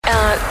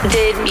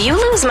Did you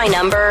lose my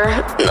number,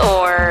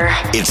 or...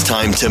 It's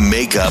time to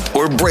make up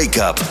or break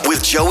up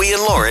with Joey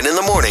and Lauren in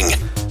the morning.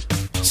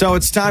 So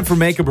it's time for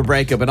Makeup or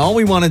Breakup, and all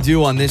we want to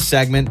do on this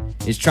segment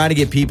is try to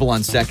get people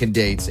on second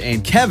dates.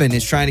 And Kevin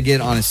is trying to get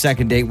on a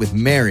second date with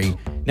Mary.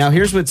 Now,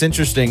 here's what's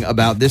interesting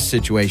about this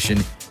situation.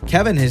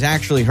 Kevin has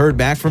actually heard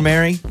back from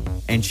Mary,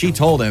 and she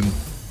told him,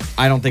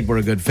 I don't think we're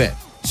a good fit.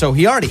 So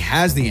he already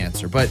has the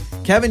answer, but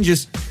Kevin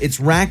it's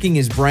racking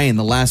his brain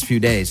the last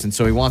few days, and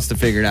so he wants to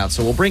figure it out.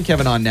 So we'll bring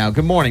Kevin on now.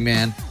 Good morning,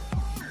 man.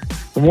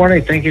 Good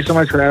morning. Thank you so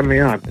much for having me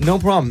on. No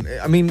problem.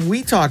 I mean,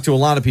 we talk to a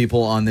lot of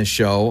people on this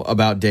show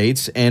about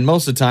dates, and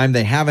most of the time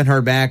they haven't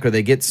heard back or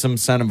they get some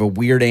kind of a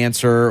weird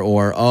answer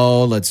or,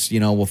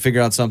 we'll figure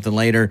out something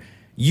later.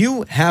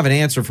 You have an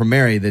answer from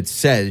Mary that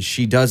says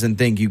she doesn't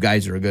think you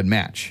guys are a good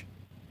match.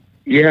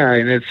 Yeah,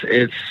 and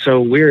it's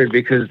so weird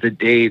because the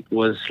date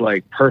was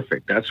like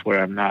perfect. That's what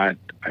I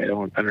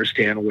don't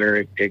understand where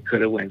it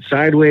could have went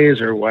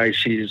sideways or why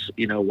she's,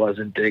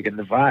 wasn't digging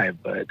the vibe.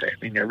 But I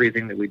mean,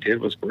 everything that we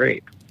did was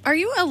great. Are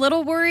you a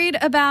little worried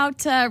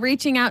about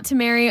reaching out to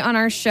Mary on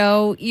our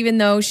show, even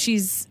though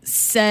she's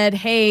said,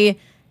 hey,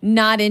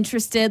 not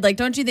interested? Like,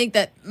 don't you think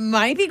that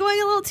might be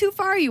going a little too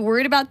far? Are you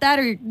worried about that,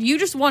 or you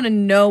just want to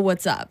know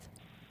what's up?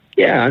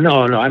 Yeah,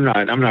 no, I'm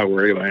not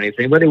worried about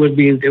anything, but it would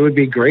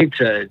be great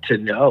to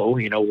know,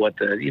 what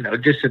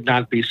just to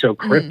not be so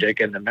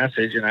cryptic in the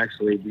message and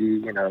actually be,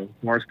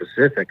 more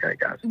specific, I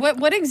guess.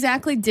 What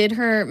exactly did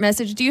her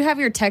message? Do you have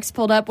your text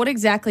pulled up? What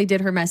exactly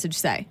did her message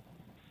say?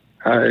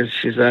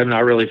 She said, I'm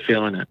not really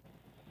feeling it.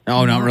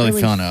 Oh, not really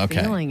feeling it.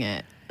 Okay. Feeling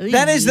it.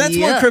 That's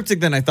more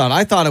cryptic than I thought.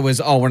 I thought it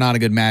was, we're not a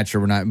good match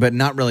or we're not, but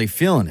not really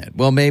feeling it.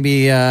 Well,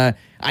 maybe I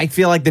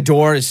feel like the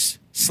door is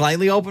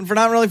slightly open for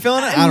not really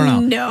feeling it. I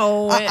don't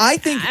know. No, I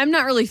think I'm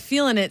not really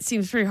feeling it.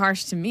 Seems pretty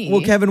harsh to me.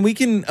 Well, Kevin, we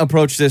can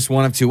approach this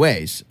one of two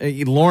ways.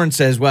 Lauren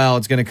says, well,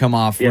 it's going to come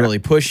off really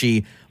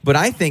pushy, but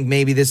I think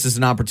maybe this is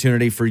an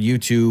opportunity for you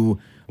to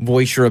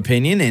voice your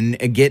opinion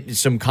and get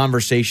some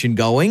conversation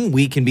going.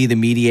 We can be the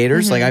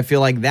mediators. Mm-hmm. Like, I feel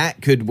like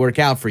that could work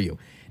out for you.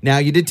 Now,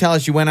 you did tell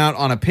us you went out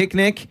on a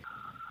picnic.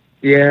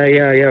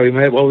 Yeah. We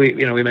met. Well, we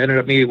met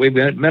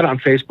on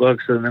Facebook.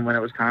 So then, when it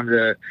was time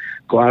to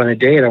go out on a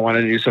date, I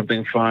wanted to do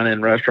something fun,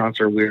 and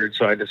restaurants are weird,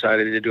 so I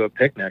decided to do a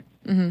picnic.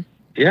 Mm-hmm.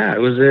 Yeah, it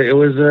was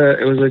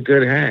a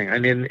good hang. I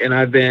mean, and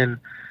I've been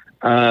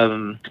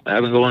going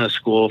to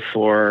school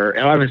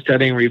I've been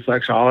studying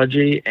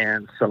reflexology,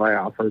 and so I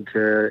offered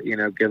to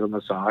give a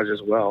massage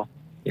as well.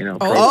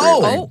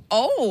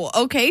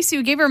 Okay. So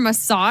you gave her a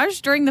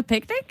massage during the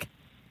picnic?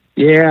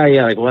 Yeah,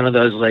 like one of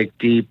those like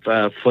deep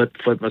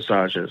foot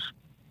massages.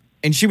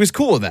 And she was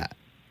cool with that?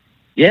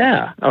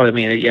 Yeah. Oh, I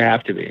mean, you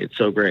have to be. It's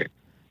so great.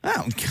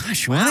 Oh,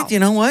 gosh. Wow. You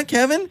know what,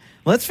 Kevin?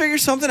 Let's figure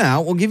something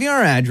out. We'll give you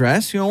our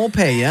address. We'll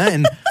pay you.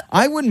 And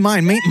I wouldn't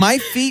mind. My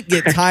feet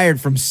get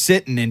tired from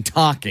sitting and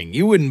talking.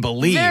 You wouldn't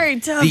believe Very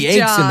tough the aches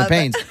job. and the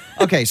pains.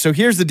 Okay, so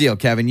here's the deal,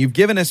 Kevin. You've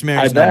given us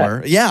Mary's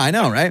number. Yeah, I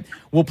know, right?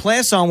 We'll play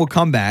a song. We'll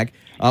come back.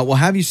 We'll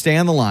have you stay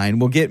on the line.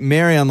 We'll get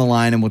Mary on the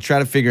line, and we'll try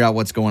to figure out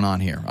what's going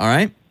on here. All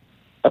right?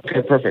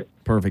 Okay, perfect.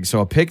 So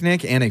a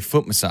picnic and a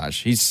foot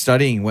massage. He's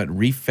studying what,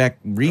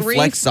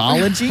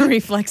 reflexology?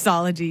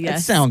 Reflexology, yes.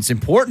 That sounds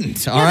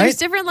important, all right? There's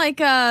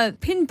different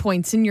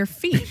pinpoints in your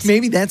feet.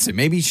 Maybe that's it.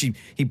 Maybe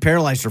he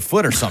paralyzed her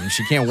foot or something.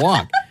 She can't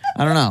walk.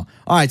 I don't know.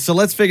 All right, so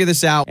let's figure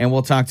this out, and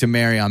we'll talk to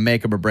Mary on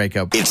Makeup or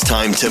Breakup. It's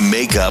time to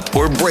make up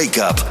or break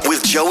up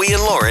with Joey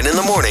and Lauren in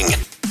the morning.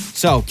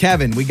 So,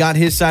 Kevin, we got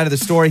his side of the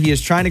story. He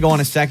is trying to go on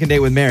a second date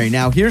with Mary.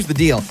 Now, here's the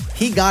deal.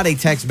 He got a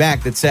text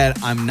back that said,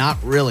 I'm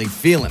not really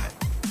feeling it.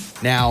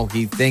 Now,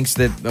 he thinks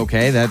that,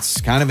 okay,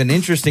 that's kind of an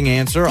interesting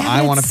answer. Yeah,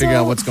 I want to figure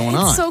out what's going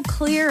on. It's so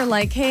clear,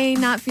 like, hey,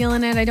 not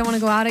feeling it. I don't want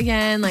to go out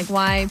again. Like,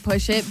 why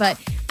push it? But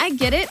I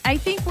get it. I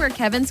think where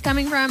Kevin's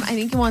coming from, I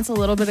think he wants a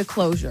little bit of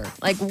closure.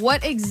 Like,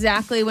 what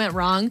exactly went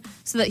wrong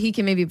so that he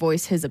can maybe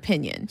voice his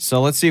opinion. So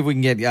let's see if we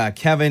can get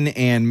Kevin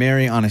and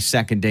Mary on a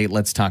second date.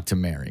 Let's talk to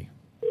Mary.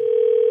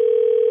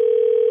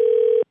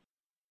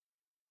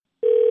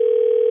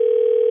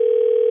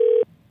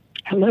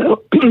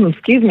 Hello.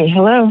 Excuse me.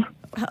 Hello.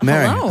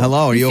 Mary,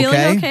 hello. Are you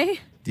feeling okay?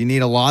 Do you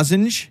need a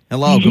lozenge?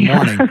 Hello. Good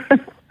morning.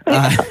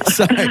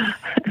 Sorry.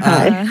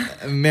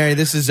 Mary,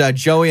 this is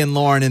Joey and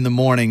Lauren in the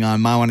morning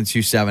on My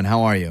 102.7.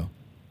 How are you?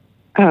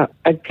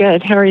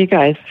 Good. How are you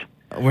guys?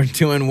 We're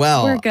doing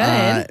well. We're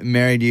good.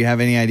 Mary, do you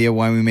have any idea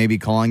why we may be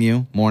calling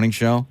you? Morning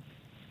show?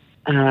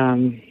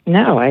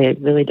 No, I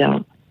really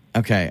don't.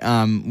 Okay.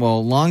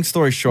 Well, long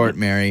story short,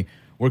 Mary,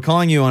 we're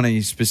calling you on a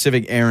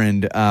specific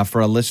errand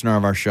for a listener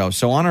of our show.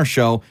 So on our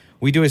show,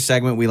 we do a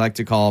segment we like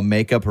to call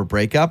Makeup or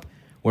Breakup,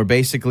 where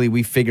basically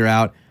we figure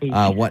out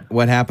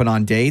what happened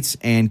on dates.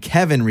 And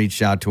Kevin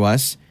reached out to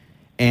us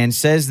and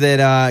says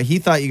that he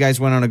thought you guys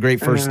went on a great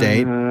first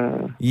date.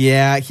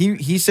 Yeah,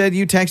 he said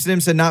you texted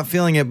him, said not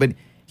feeling it, but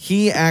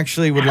he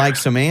actually would like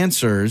some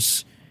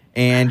answers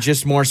and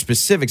just more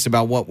specifics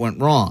about what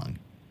went wrong.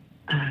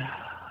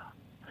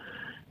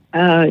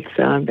 Oh, it's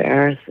so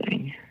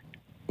embarrassing.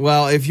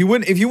 Well, if you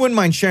wouldn't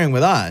mind sharing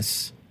with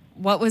us.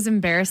 What was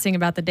embarrassing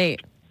about the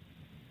date?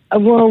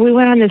 Well, we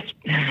went on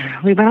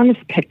this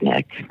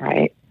picnic,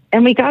 right?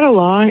 And we got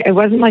along. It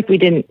wasn't like we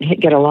didn't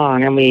get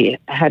along, and we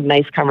had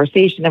nice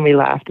conversation and we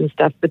laughed and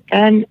stuff. But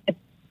then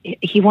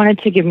he wanted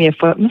to give me a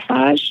foot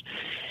massage,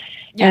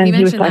 Yeah, and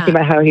he was talking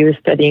about how he was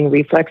studying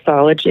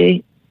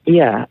reflexology.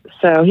 Yeah,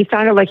 so he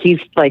sounded like he's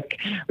like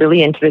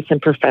really into this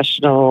and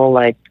professional,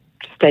 like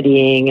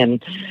studying,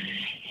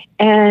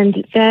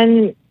 and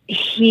then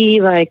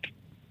he like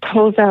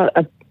pulls out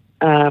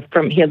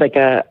he had like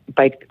a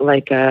bike,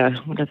 like a,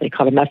 what do they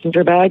call it, a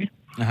messenger bag.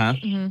 Uh-huh.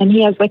 Mm-hmm. And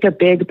he has like a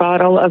big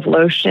bottle of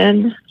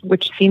lotion,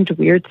 which seemed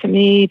weird to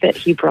me that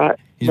he brought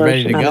He's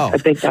ready to go. a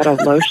big bottle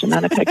of lotion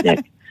on a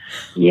picnic.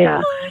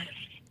 Yeah.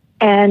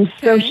 And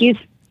so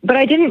but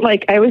I didn't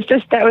like, that was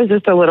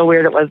just a little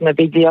weird. It wasn't a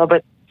big deal.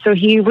 But so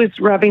he was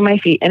rubbing my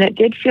feet and it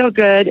did feel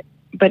good.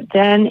 But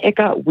then it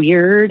got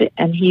weird.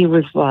 And he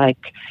was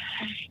like,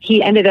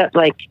 he ended up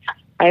like,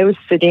 I was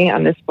sitting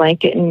on this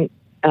blanket and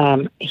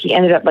he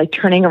ended up like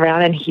turning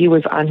around and he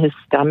was on his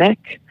stomach.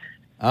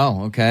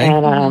 Oh, okay.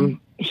 And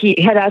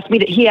he asked me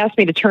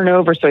to turn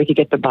over so he could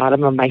get the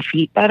bottom of my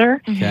feet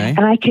better. Okay.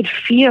 And I could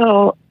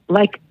feel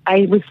like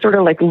I was sort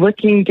of like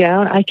looking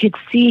down. I could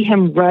see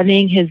him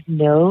running his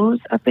nose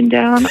up and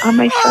down on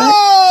my foot.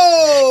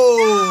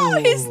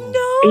 Oh! His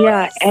nose.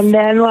 Yeah, and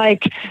then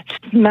like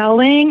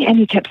smelling, and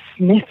he kept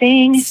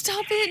sniffing.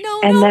 Stop it!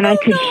 No. And no, then no, I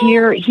could no.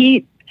 hear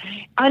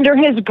under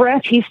his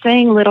breath, he's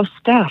saying little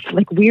stuff,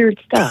 like weird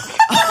stuff.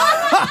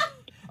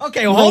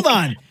 Okay, well, hold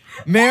on.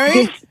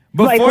 Mary,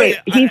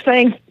 He's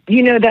saying,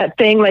 you know that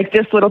thing, like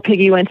this little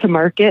piggy went to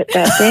market,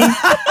 that thing?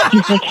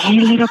 He's like, hey,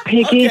 little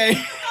piggy.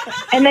 Okay.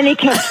 And then he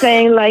kept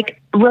saying,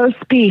 like, roast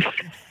beef.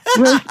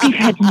 Roast beef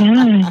had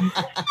none.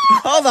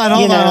 Hold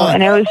on.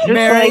 And I was just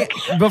Mary, like...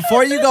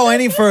 before you go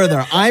any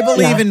further, I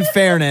believe in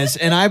fairness,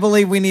 and I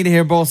believe we need to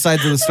hear both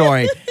sides of the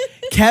story.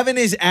 Kevin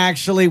is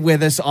actually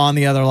with us on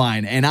the other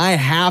line, and I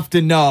have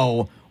to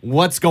know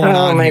what's going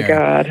on my here.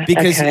 God.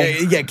 Because,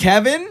 Okay.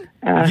 Kevin,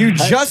 you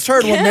just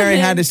heard what Mary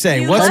had to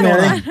say. What's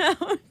going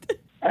on?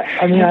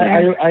 I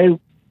mean,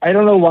 I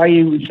don't know why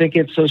you think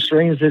it's so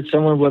strange that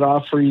someone would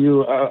offer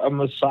you a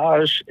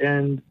massage,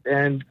 and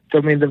I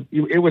mean,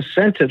 it was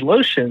scented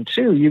lotion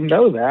too. You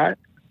know that,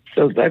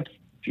 so that's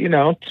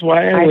that's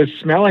why I was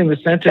smelling the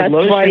scented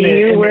lotion. That's why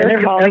you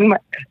were calling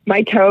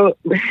my toe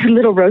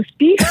little roast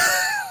beef.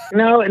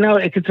 No,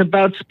 it's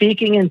about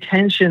speaking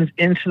intentions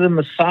into the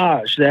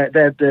massage.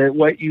 That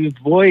what you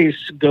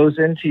voice goes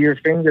into your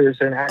fingers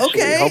and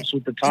actually helps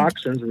with the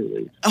toxins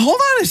release. Hold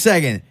on a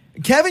second.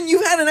 Kevin,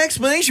 you've had an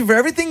explanation for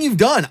everything you've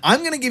done.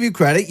 I'm going to give you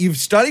credit. You've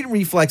studied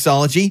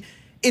reflexology.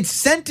 It's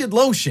scented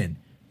lotion.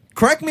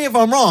 Correct me if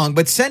I'm wrong,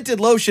 but scented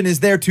lotion is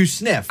there to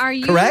sniff.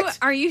 Correct?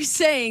 Are you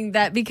saying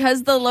that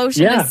because the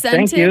lotion Yeah, is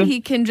scented, thank you. he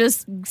can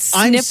just I'm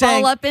snip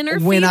saying all up in her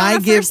when feet I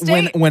on a give first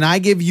date? when I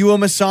give you a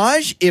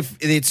massage, if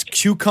it's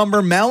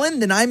cucumber melon,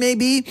 then I may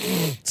be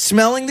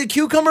smelling the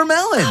cucumber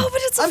melon. Oh,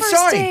 but it's a I'm first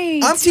sorry.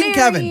 date, I'm Team Mary.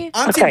 Kevin.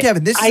 I'm Team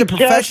Kevin. This is a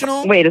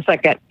professional. Wait a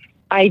second.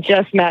 I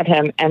just met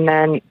him, and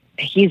then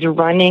he's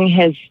running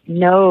his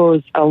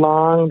nose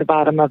along the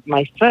bottom of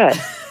my foot.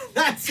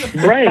 That's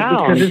Right,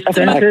 Sound because it's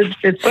scented.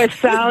 With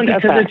sound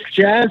because effects. it's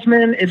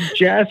jasmine. It's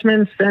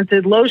jasmine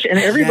scented lotion, and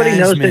everybody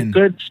knows Jasmine. that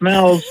good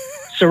smells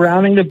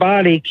surrounding the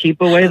body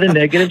keep away the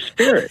negative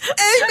spirits.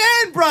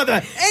 Amen,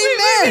 brother.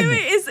 Amen.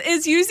 Wait.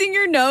 Is using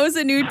your nose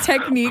a new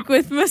technique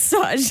with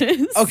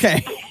massages?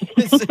 Okay.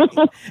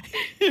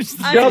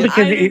 No,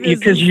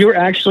 because you're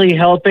actually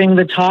helping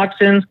the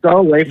toxins go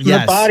away from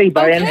Yes. the body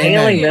by Okay.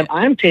 inhaling them.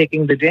 I'm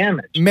taking the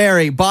damage.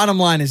 Mary, bottom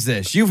line is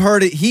this. You've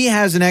heard it. He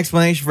has an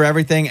explanation for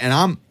everything, and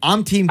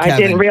I'm Team Kevin. I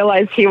didn't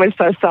realize he was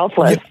so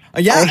selfless.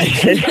 Yeah.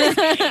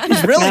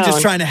 He's really No.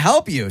 just trying to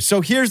help you.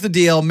 So here's the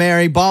deal,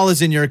 Mary, ball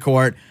is in your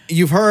court.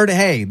 You've heard,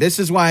 hey, this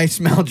is why I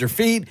smelled your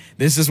feet.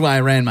 This is why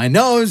I ran my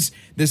nose.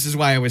 This is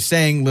why I was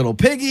saying little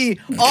piggy.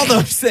 All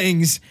those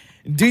things.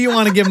 Do you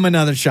want to give him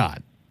another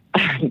shot?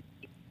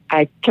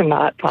 I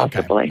cannot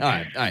possibly. Okay. All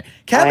right.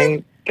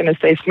 Kevin? I'm going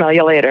to say smell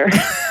you later.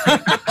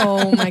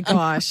 Oh my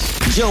gosh.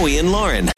 Joey and Lauren.